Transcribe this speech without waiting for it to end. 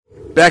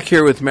Back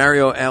here with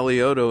Mario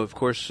Alioto, of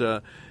course,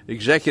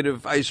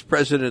 Executive Vice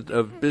President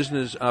of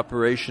Business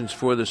Operations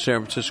for the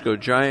San Francisco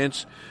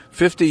Giants.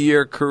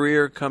 50-year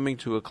career coming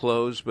to a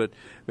close. But,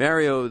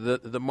 Mario,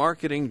 the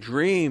marketing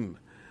dream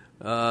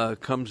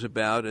comes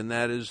about, and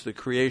that is the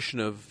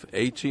creation of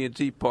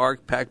AT&T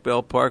Park, Pac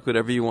Bell Park,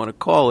 whatever you want to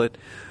call it.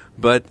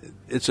 But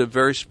it's a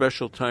very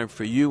special time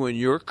for you and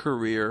your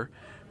career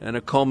and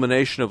a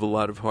culmination of a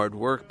lot of hard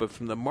work. But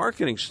from the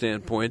marketing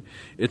standpoint,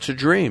 it's a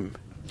dream.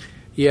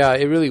 Yeah,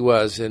 it really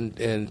was.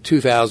 In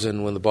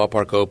 2000, when the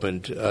ballpark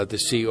opened, to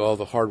see all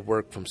the hard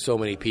work from so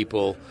many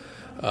people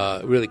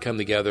really come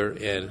together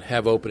and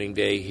have opening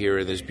day here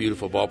in this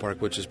beautiful ballpark,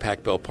 which is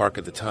Pac Bell Park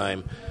at the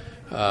time,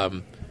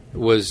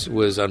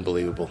 was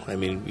unbelievable. I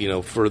mean, you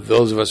know, for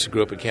those of us who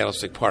grew up in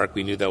Candlestick Park,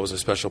 we knew that was a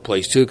special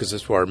place too, because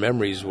that's where our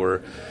memories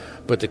were.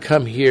 But to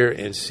come here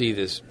and see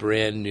this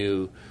brand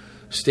new,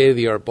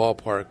 state-of-the-art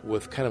ballpark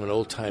with kind of an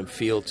old-time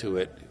feel to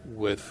it,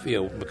 with, you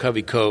know,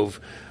 McCovey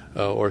Cove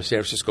or San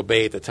Francisco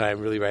Bay at the time,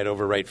 really right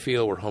over right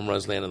field where home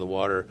runs land in the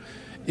water.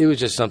 It was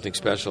just something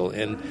special.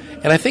 And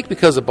I think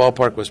because the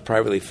ballpark was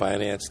privately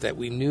financed, that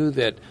we knew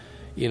that,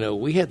 you know,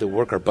 we had to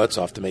work our butts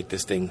off to make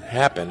this thing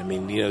happen. I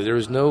mean, you know, there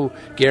was no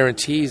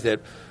guarantees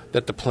that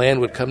the plan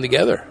would come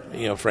together,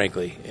 you know,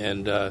 frankly.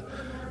 And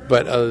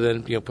but other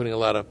than, you know, putting a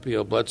lot of, you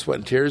know, blood, sweat,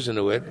 and tears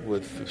into it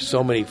with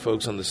so many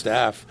folks on the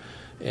staff.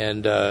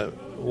 And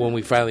when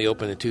we finally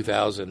opened in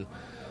 2000,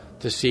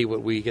 to see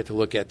what we get to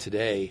look at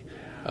today,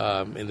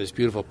 in this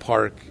beautiful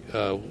park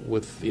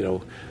with, you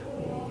know,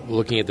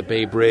 looking at the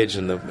Bay Bridge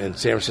and San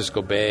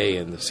Francisco Bay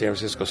and the San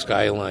Francisco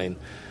skyline,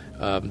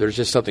 there's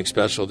just something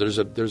special. There's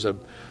a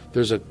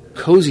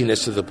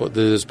coziness to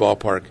this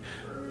ballpark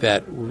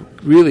that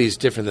really is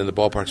different than the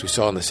ballparks we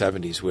saw in the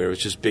 70s, where it was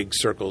just big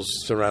circles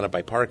surrounded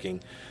by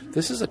parking.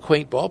 This is a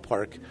quaint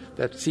ballpark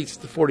that seats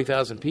the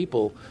 40,000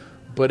 people,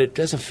 but it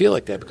doesn't feel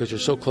like that because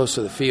you're so close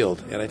to the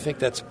field. And I think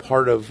that's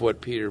part of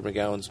what Peter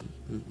McGowan's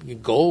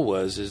goal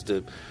was, is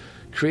to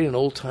create an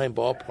old-time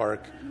ballpark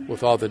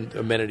with all the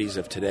amenities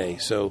of today.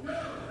 So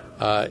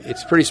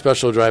it's pretty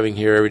special driving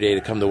here every day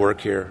to come to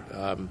work here.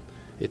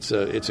 It's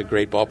a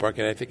great ballpark,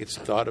 and I think it's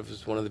thought of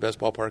as one of the best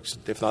ballparks,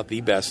 if not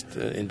the best,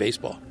 in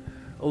baseball.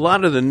 A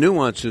lot of the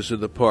nuances of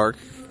the park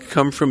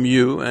come from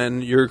you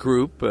and your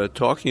group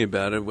talking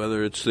about it,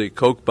 whether it's the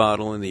Coke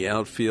bottle in the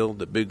outfield,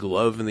 the big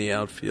glove in the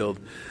outfield,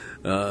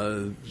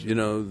 you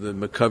know, the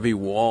McCovey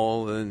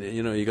wall, and,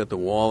 you know, you got the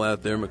wall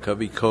out there,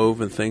 McCovey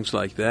Cove, and things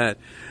like that.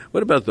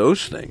 What about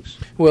those things?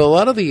 Well, a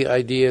lot of the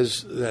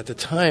ideas at the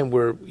time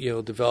were, you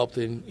know, developed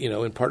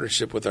in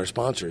partnership with our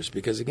sponsors,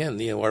 because, again,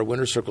 you know, our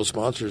Winter Circle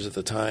sponsors at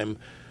the time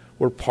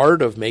were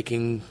part of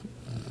making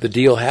the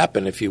deal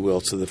happen, if you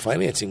will. So the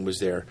financing was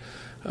there.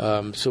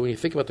 So when you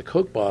think about the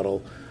Coke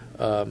bottle,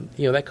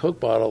 you know, that Coke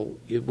bottle,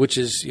 which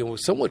is, you know,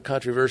 somewhat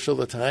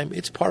controversial at the time,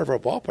 it's part of our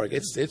ballpark.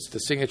 It's the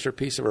signature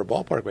piece of our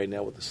ballpark right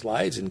now with the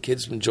slides, and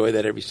kids enjoy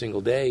that every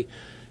single day.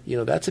 You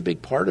know, that's a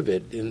big part of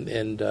it.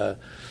 And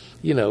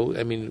you know,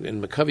 I mean, in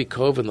McCovey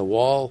Cove and the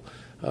wall,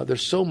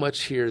 there's so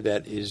much here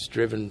that is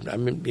driven. I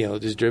mean, you know,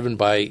 is driven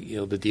by, you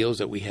know, the deals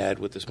that we had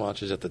with the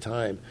sponsors at the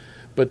time.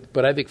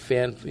 But I think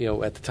at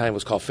the time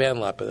was called Fan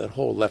Lot, but that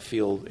whole left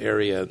field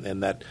area,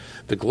 and that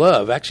the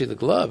glove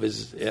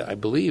is, I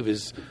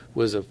believe,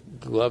 was a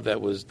glove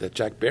that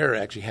Jack Bear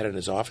actually had in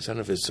his office. I don't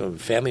know if it's a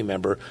family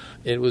member.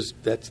 It was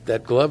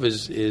that glove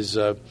was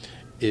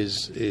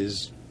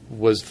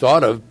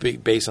thought of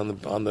based on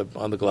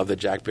the glove that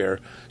Jack Bear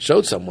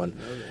showed someone,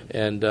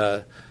 and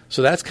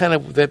so that's kind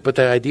of that. But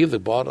the idea of the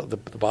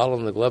bottle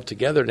and the glove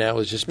together now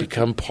has just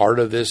become part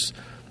of the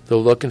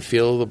look and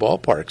feel of the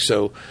ballpark.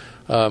 So.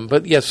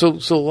 But yeah, so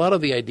a lot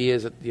of the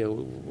ideas at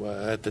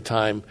the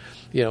time,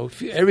 you know,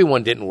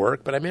 everyone didn't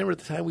work. But I remember at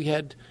the time we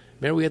had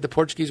the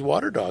Portuguese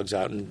water dogs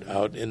out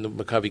in the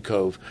McCovey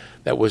Cove.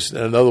 That was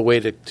another way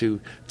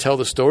to tell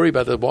the story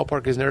about the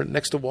ballpark is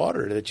next to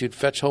water, that you'd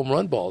fetch home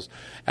run balls.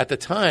 At the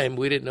time,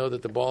 we didn't know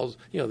that the ball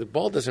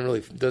doesn't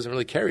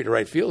really carry to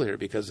right field here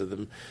because of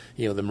the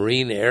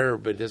marine air,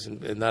 but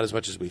not as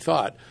much as we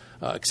thought.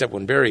 Except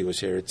when Barry was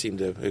here, it seemed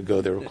to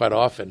go there quite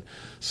often.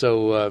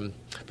 So,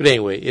 but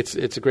anyway, it's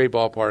a great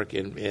ballpark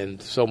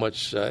and so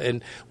much.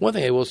 And one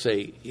thing I will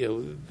say,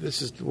 you know,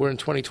 we're in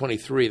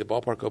 2023. The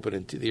ballpark opened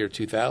in the year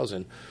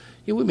 2000.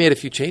 You know, we made a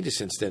few changes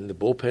since then. The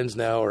bullpens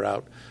now are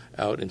out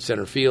in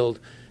center field,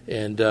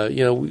 and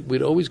you know,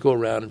 we'd always go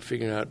around and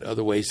figuring out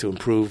other ways to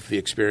improve the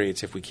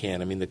experience if we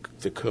can. I mean,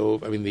 the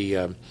cove. I mean,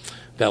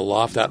 that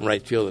loft out in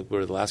right field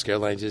where the Alaska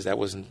Airlines is, that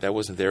wasn't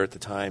there at the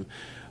time.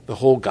 The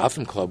whole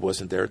Gotham Club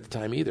wasn't there at the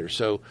time either.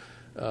 So,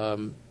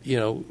 you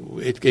know,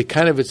 it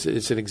kind of it's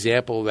an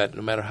example that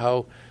no matter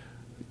how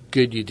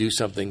good you do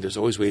something, there's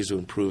always ways to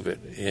improve it.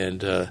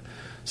 And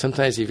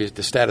sometimes if it's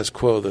the status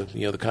quo,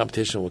 the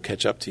competition will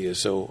catch up to you.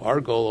 So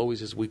our goal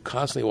always is we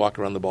constantly walk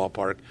around the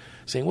ballpark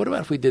saying, what about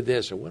if we did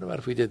this, or what about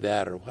if we did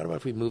that, or what about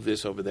if we move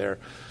this over there?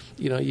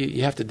 You know,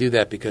 you have to do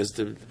that because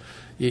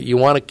you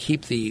want to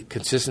keep the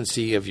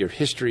consistency of your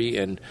history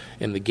and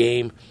the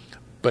game.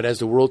 But as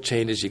the world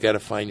changes, you got to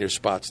find your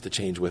spots to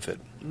change with it.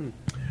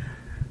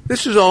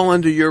 This is all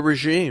under your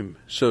regime,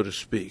 so to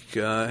speak.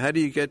 How do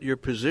you get your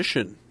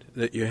position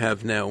that you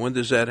have now? When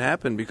does that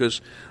happen? Because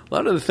a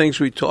lot of the things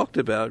we talked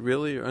about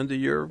really are under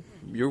your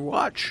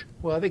watch.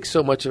 Well, I think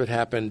so much of it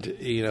happened.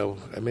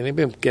 I've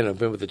been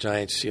with the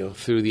Giants,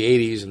 through the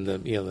 '80s and the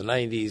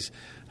 '90s.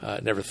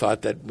 Never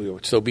thought that we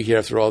would still be here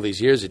after all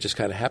these years. It just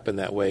kind of happened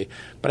that way.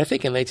 But I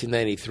think in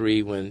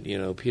 1993, when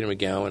Peter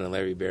McGowan and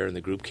Larry Baer and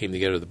the group came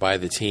together to buy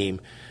the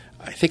team,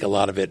 I think a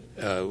lot of it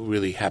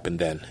really happened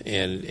then,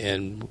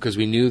 and because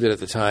we knew that at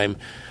the time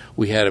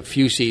we had a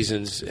few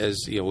seasons,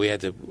 as we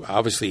had to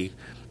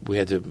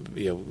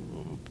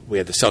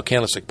sell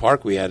Candlestick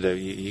Park. We had to.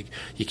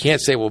 You can't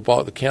say, well,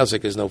 the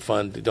Candlestick is no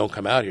fun. Don't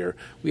come out here.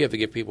 We have to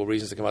give people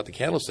reasons to come out to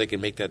Candlestick and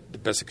make that the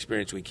best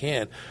experience we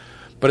can.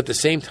 But at the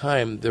same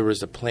time, there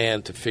was a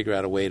plan to figure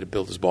out a way to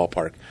build this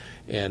ballpark,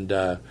 and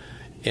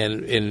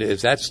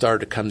as that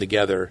started to come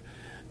together,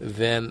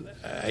 then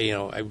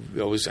I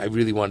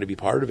really wanted to be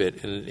part of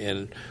it.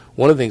 And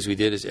one of the things we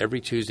did is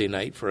every Tuesday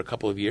night for a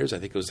couple of years, I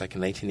think it was like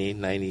in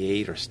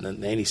 1998 or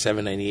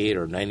 97, 98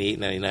 or 98,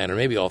 99, or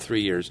maybe all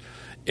 3 years,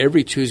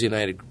 every Tuesday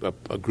night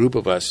a group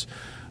of us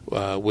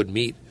would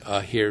meet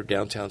here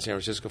downtown San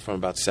Francisco from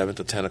about 7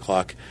 to 10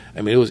 o'clock.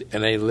 I mean,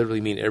 and I literally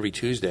mean every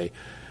Tuesday.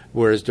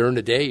 Whereas during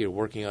the day, you're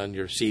working on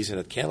your season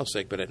at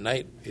Candlestick, but at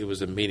night, it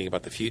was a meeting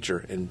about the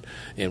future and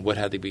what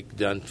had to be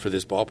done for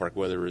this ballpark,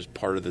 whether it was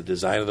part of the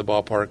design of the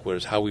ballpark, whether it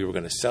was how we were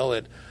going to sell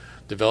it,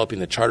 developing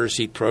the charter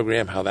seat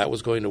program, how that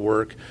was going to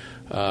work.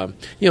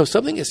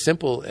 Something as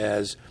simple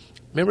as,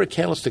 remember at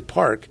Candlestick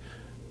Park,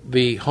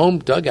 the home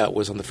dugout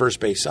was on the first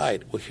base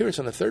side. Well, here it's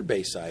on the third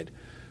base side.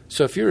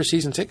 So if you're a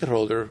season ticket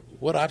holder,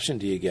 what option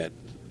do you get?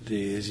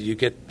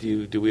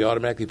 Do we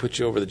automatically put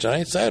you over the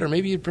Giants side, or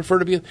maybe you'd prefer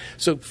to be?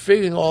 So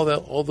figuring all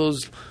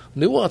those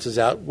nuances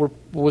out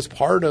was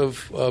part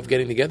of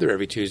getting together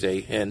every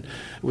Tuesday, and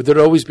there'd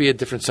always be a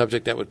different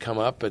subject that would come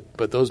up,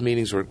 but those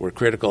meetings were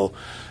critical.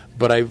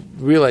 But I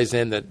realized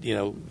then that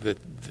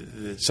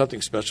that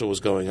something special was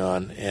going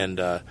on,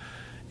 and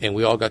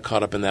we all got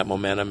caught up in that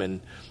momentum,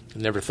 and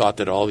never thought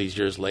that all these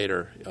years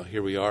later,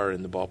 here we are,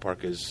 and the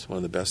ballpark is one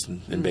of the best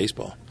in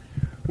baseball.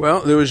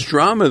 Well, there was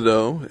drama,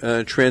 though,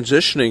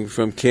 transitioning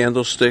from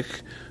Candlestick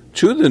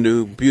to the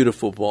new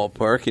beautiful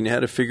ballpark, and you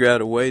had to figure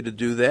out a way to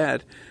do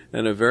that.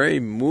 And a very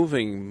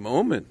moving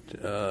moment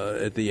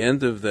at the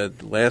end of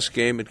that last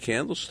game at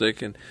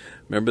Candlestick. And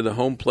remember the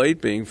home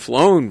plate being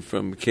flown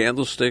from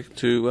Candlestick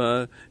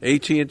to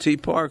AT&T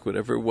Park,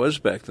 whatever it was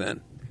back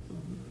then.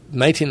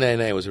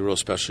 1999 was a real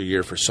special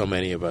year for so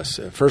many of us.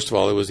 First of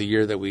all, it was the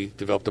year that we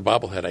developed the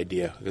bobblehead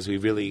idea, because we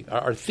really –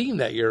 our theme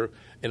that year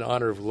in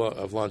honor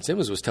of Lon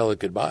Simmons was Tell It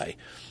Goodbye.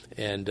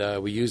 And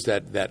we used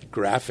that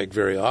graphic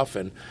very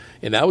often.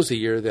 And that was the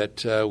year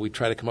that we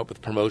tried to come up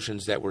with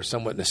promotions that were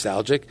somewhat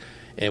nostalgic.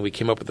 And we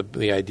came up with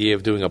the idea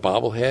of doing a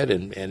bobblehead,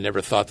 and never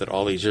thought that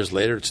all these years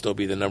later it'd still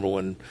be the number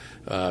one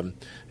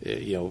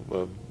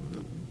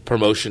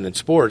promotion in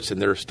sports,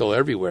 and they're still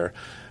everywhere.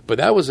 But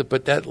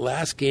that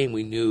last game,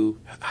 we knew,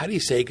 how do you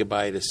say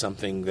goodbye to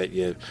something that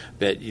you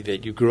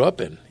grew up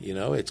in?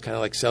 It's kind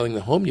of like selling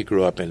the home you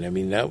grew up in. I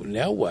mean,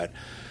 now what?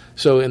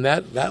 So in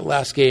that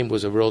last game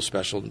was a real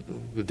special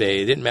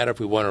day. It didn't matter if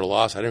we won or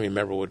lost. I don't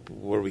remember I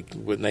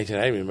didn't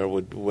remember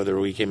whether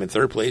we came in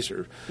third place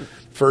or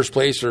first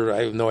place, or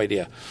I have no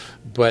idea.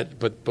 But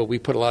we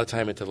put a lot of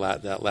time into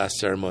that last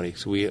ceremony.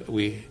 So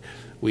we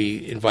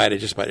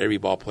invited just about every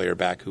ball player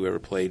back who ever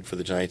played for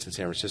the Giants in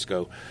San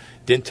Francisco.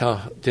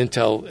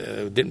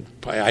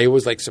 I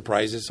always like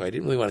surprises, so I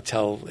didn't really want to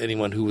tell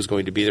anyone who was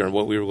going to be there and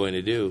what we were going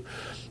to do.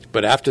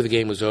 But after the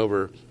game was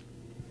over,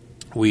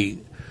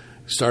 we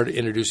started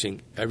introducing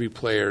every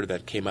player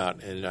that came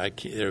out, and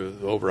there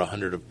were over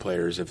 100 of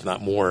players, if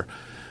not more,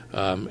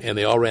 and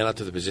they all ran out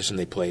to the position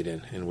they played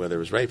in, and whether it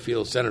was right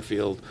field, center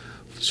field,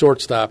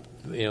 shortstop.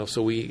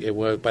 So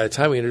by the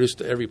time we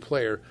introduced every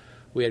player,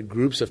 we had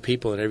groups of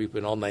people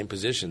in all 9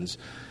 positions,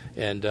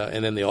 and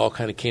then they all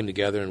kind of came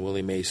together in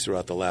Willie Mays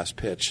throughout the last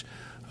pitch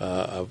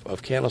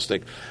of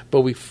Candlestick.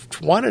 But we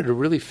wanted to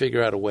really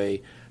figure out a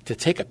way to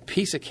take a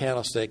piece of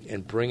Candlestick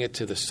and bring it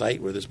to the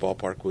site where this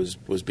ballpark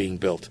was being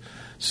built.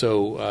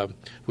 So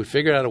we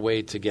figured out a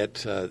way to get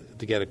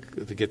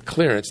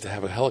clearance to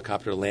have a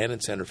helicopter land in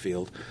center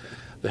field.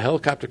 The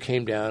helicopter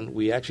came down.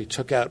 We actually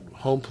took out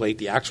home plate,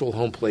 the actual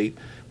home plate,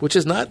 which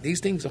is not these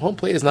things. The home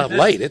plate is not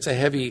light; it's a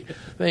heavy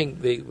thing.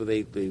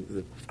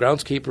 The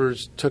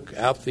groundskeepers took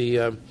out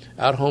the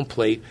out home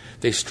plate.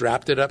 They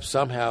strapped it up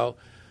somehow,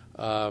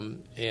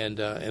 and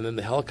then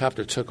the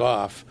helicopter took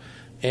off.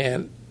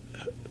 And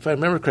if I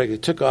remember correctly,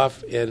 it took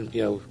off and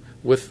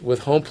with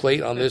home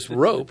plate on this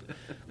rope.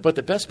 But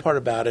the best part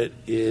about it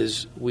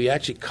is we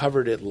actually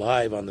covered it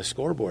live on the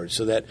scoreboard,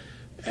 so that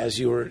as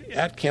you were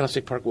at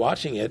Candlestick Park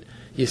watching it,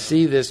 you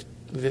see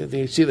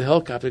you see the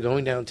helicopter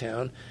going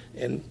downtown,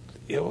 and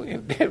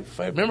if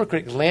I remember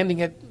correctly,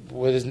 landing at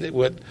what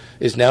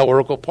is now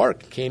Oracle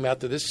Park, came out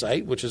to this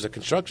site, which is a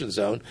construction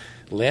zone,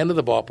 landed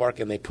the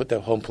ballpark, and they put the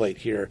home plate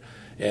here.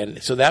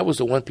 And so that was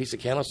the one piece of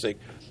Candlestick.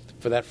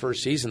 for that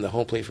first season, the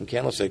home plate from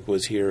Candlestick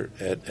was here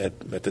at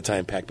the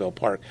time Pac Bell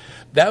Park.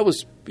 That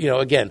was,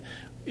 again,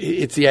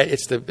 it's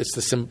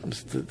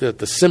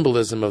the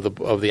symbolism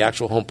of the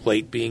actual home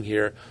plate being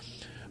here,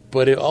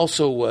 but it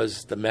also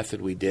was the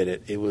method we did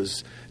it. It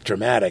was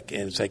dramatic,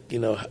 and it's like,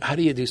 how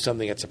do you do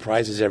something that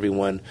surprises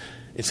everyone?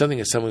 It's something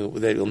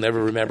that you'll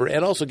never remember,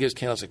 and also gives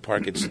Candlestick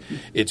Park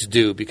its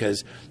due,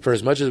 because for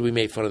as much as we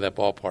made fun of that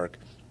ballpark,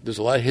 there's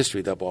a lot of history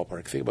at that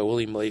ballpark. Think about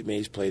Willie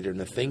Mays played there and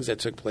the things that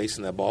took place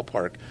in that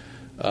ballpark.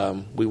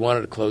 We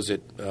wanted to close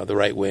it the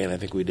right way, and I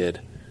think we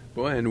did.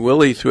 Boy, and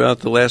Willie throughout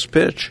the last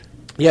pitch.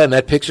 Yeah, and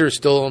that picture is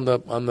still on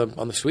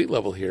the suite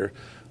level here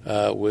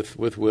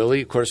with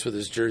Willie, of course, with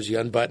his jersey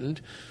unbuttoned,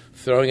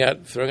 throwing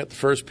out the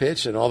first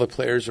pitch, and all the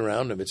players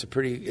around him.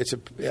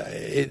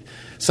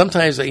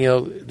 Sometimes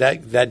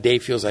that day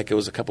feels like it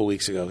was a couple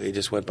weeks ago. It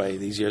just went by.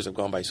 These years have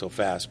gone by so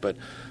fast, but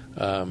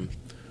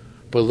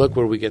look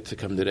where we get to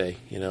come today.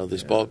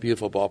 This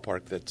beautiful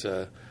ballpark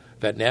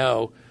that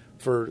now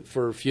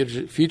for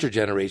future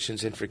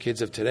generations and for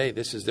kids of today,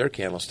 this is their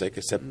Candlestick,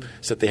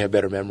 except they have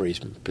better memories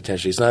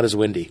potentially. It's not as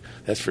windy,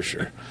 that's for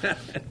sure.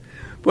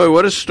 Boy,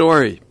 what a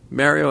story.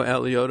 Mario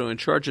Alioto in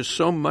charge of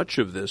so much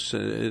of this,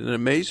 an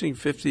amazing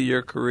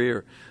 50-year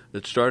career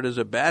that started as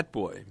a bat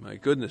boy, my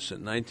goodness,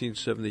 in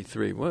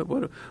 1973.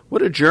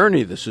 What a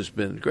journey this has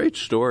been. Great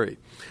story.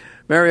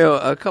 Mario,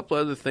 a couple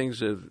other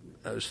things I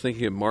was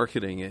thinking of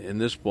marketing in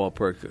this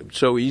ballpark. It's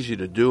so easy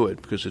to do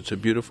it because it's a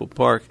beautiful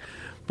park.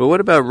 But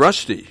what about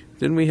Rusty?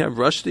 Didn't we have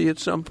Rusty at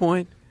some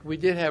point? We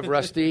did have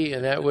Rusty,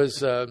 and that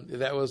was a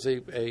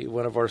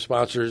one of our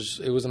sponsors.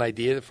 It was an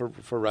idea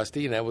for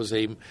Rusty, and that was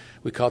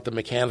we call it the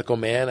Mechanical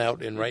Man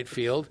out in right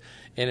field.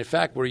 And in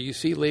fact, where you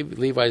see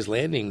Levi's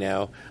Landing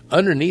now,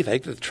 underneath, I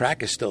think the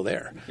track is still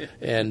there.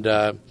 And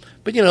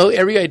but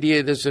every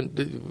idea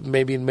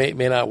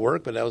may not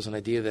work, but that was an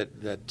idea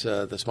that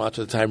the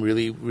sponsor at the time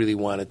really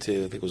wanted to.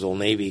 I think it was Old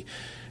Navy.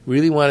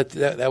 Really wanted to,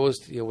 that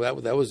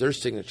was their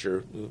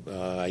signature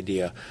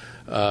idea.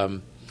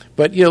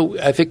 But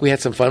I think we had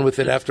some fun with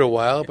it after a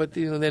while. But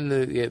then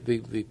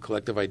the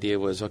collective idea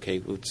was,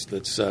 okay,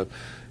 let's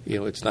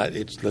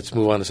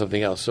move on to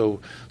something else. So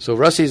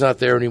Rusty's not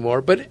there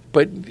anymore, but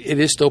it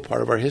is still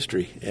part of our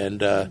history,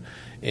 and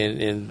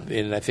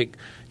I think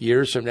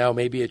years from now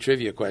maybe a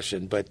trivia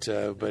question. But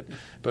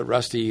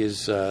Rusty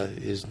is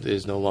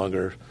no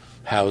longer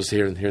housed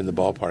here in the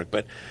ballpark.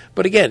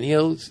 But again,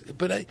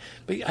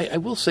 I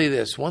will say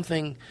this one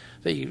thing.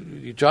 That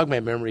you jogged my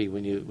memory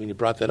when you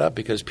brought that up,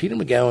 because Peter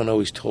McGowan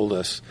always told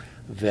us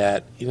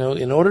that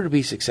in order to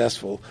be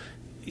successful,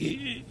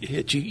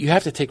 you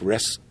have to take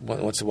risks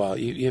once in a while.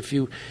 If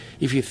you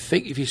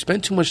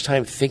spend too much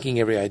time thinking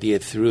every idea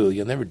through,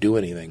 you'll never do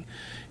anything.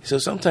 So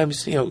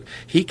sometimes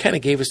he kind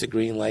of gave us the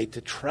green light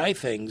to try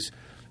things,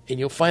 and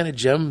you'll find a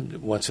gem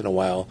once in a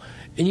while.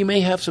 And you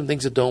may have some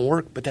things that don't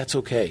work, but that's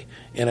okay.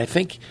 And I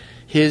think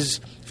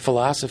his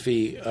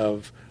philosophy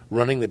of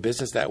running the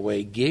business that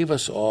way gave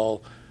us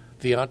all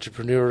the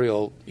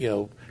entrepreneurial,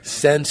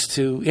 sense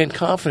and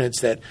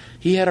confidence that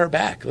he had our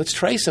back. Let's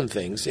try some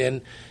things,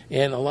 and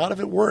a lot of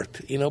it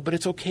worked, But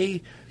it's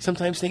okay.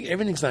 Sometimes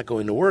everything's not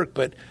going to work,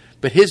 but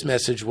his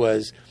message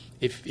was,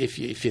 if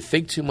you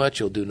think too much,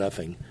 you'll do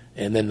nothing,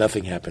 and then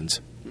nothing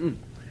happens.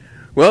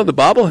 Well, the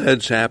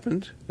bobbleheads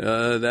happened.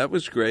 That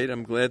was great.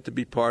 I'm glad to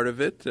be part of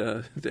it.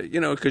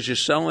 Because you're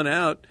selling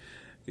out.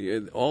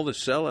 All the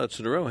sellouts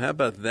in a row. How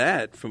about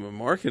that from a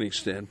marketing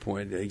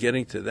standpoint,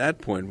 getting to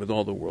that point with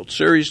all the World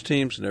Series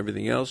teams and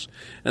everything else?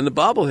 And the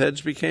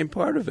bobbleheads became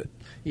part of it.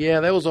 Yeah,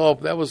 that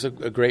was a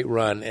great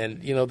run.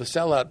 And, the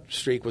sellout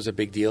streak was a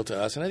big deal to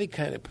us. And I think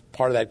kind of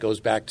part of that goes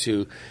back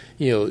to,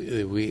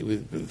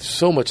 we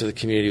so much of the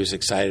community was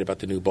excited about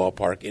the new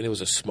ballpark. And it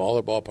was a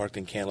smaller ballpark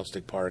than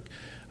Candlestick Park.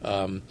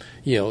 I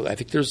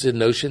think there's a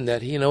notion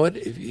that,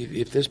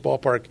 if this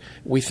ballpark,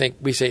 we say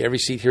every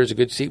seat here is a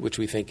good seat, which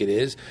we think it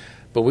is.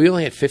 But we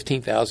only had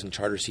 15,000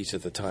 charter seats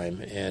at the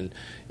time, and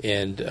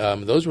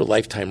those were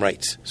lifetime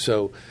rights.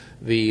 So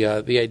the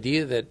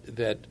idea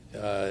that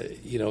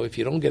if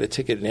you don't get a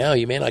ticket now,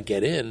 you may not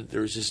get in.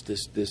 There's just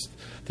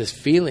this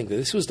feeling that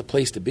this was the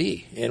place to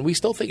be, and we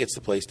still think it's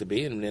the place to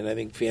be, and I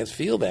think fans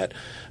feel that.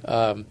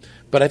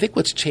 But I think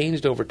what's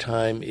changed over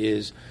time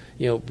is,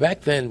 back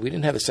then we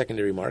didn't have a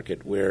secondary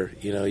market where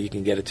you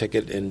can get a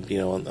ticket and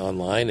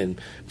online and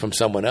from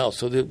someone else.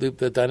 So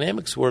the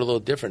dynamics were a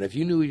little different. If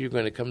you knew you were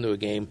going to come to a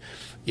game,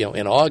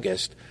 in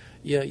August,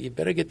 you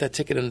better get that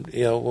ticket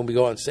when we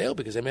go on sale,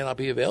 because they may not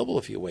be available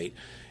if you wait.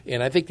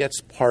 And I think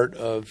that's part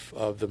of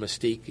the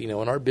mystique. In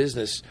our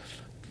business,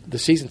 the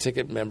season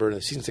ticket member and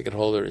the season ticket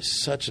holder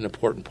is such an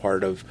important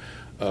part of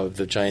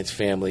the Giants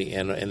family,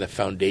 and the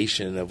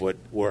foundation of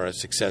where our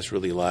success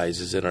really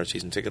lies is in our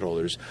season ticket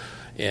holders.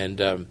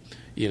 And and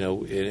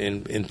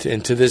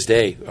to this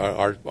day,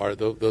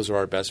 those are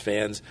our best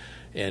fans,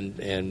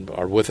 and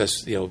are with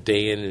us,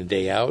 day in and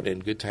day out,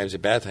 and good times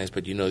and bad times.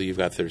 But you've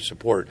got their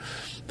support.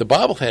 The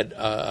bobblehead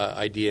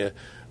idea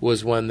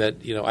was one that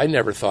I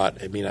never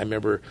thought. I mean, I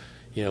remember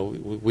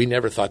we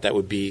never thought it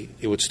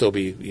would still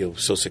be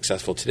so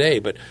successul today.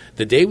 But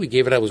the day we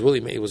gave it out it was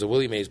a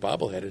Willie Mays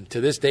bobblehead, and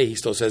to this day he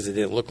still says it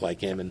didn't look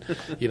like him, and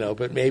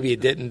but maybe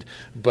it didn't.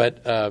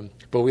 But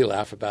we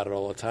laugh about it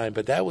all the time.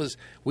 But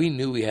we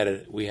knew we had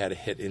a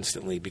hit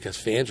instantly because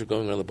fans were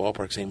going around the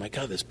ballpark saying, "My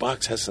God, this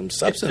box has some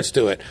substance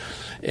to it."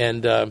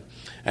 And I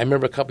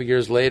remember a couple of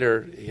years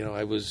later,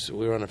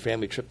 we were on a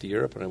family trip to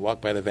Europe, and I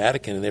walked by the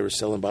Vatican, and they were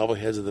selling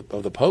bobbleheads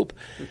of the Pope.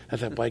 I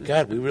thought, my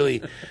God, we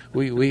really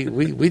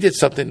we did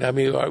something. I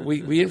mean,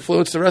 we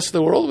influenced the rest of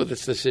the world with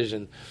this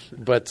decision.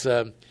 But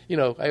I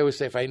always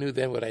say, if I knew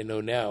then what I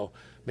know now,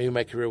 maybe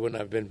my career would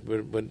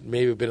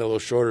maybe have been a little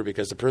shorter,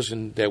 because the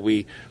person that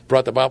we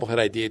brought the bobblehead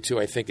idea to,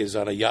 I think, is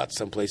on a yacht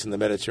someplace in the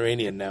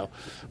Mediterranean now.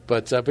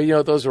 But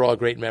those are all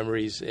great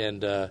memories.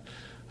 And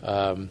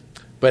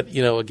but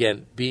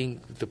again,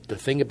 being the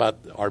thing about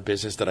our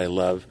business that I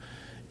love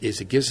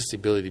is it gives us the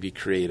ability to be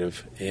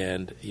creative.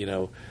 And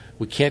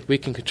we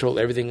can control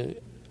everything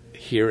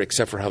here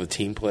except for how the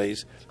team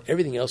plays.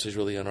 Everything else is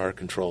really under our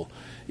control,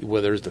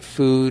 whether it's the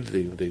food,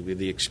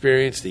 the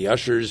experience, the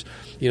ushers.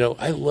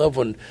 I love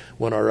when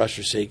our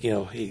ushers say,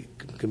 hey,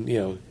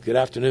 good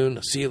afternoon,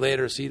 I'll see you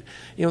later.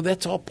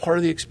 That's all part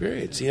of the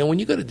experience. When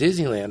you go to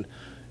Disneyland,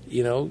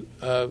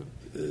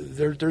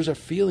 there's a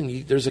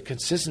feeling, there's a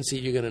consistency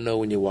you're going to know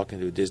when you walk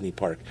into a Disney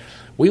park.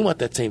 We want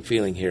that same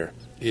feeling here.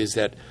 Is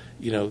that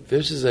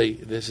this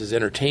is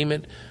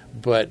entertainment,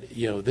 but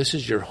this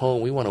is your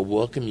home. We want to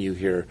welcome you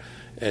here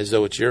as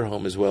though it's your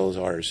home as well as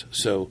ours.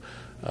 So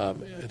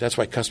that's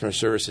why customer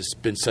service has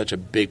been such a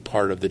big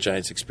part of the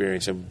Giants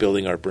experience and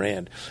building our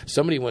brand.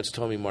 Somebody once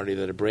told me, Marty,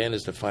 that a brand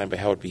is defined by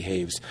how it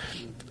behaves.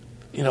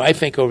 I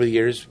think over the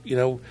years,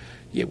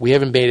 we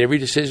haven't made every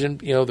decision.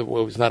 It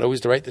was not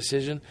always the right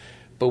decision,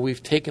 but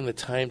we've taken the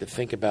time to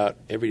think about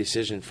every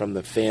decision from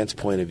the fan's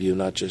point of view,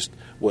 not just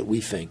what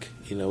we think.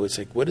 It's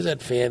like, what is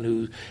that fan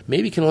who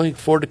maybe can only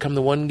afford to come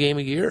to one game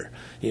a year?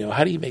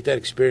 How do you make that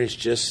experience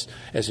just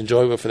as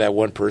enjoyable for that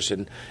one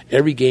person?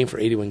 Every game for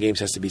 81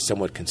 games has to be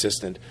somewhat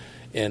consistent.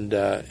 And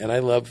I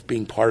love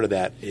being part of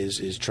that,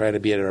 is trying to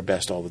be at our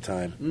best all the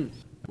time.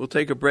 We'll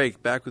take a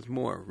break. Back with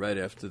more right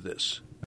after this.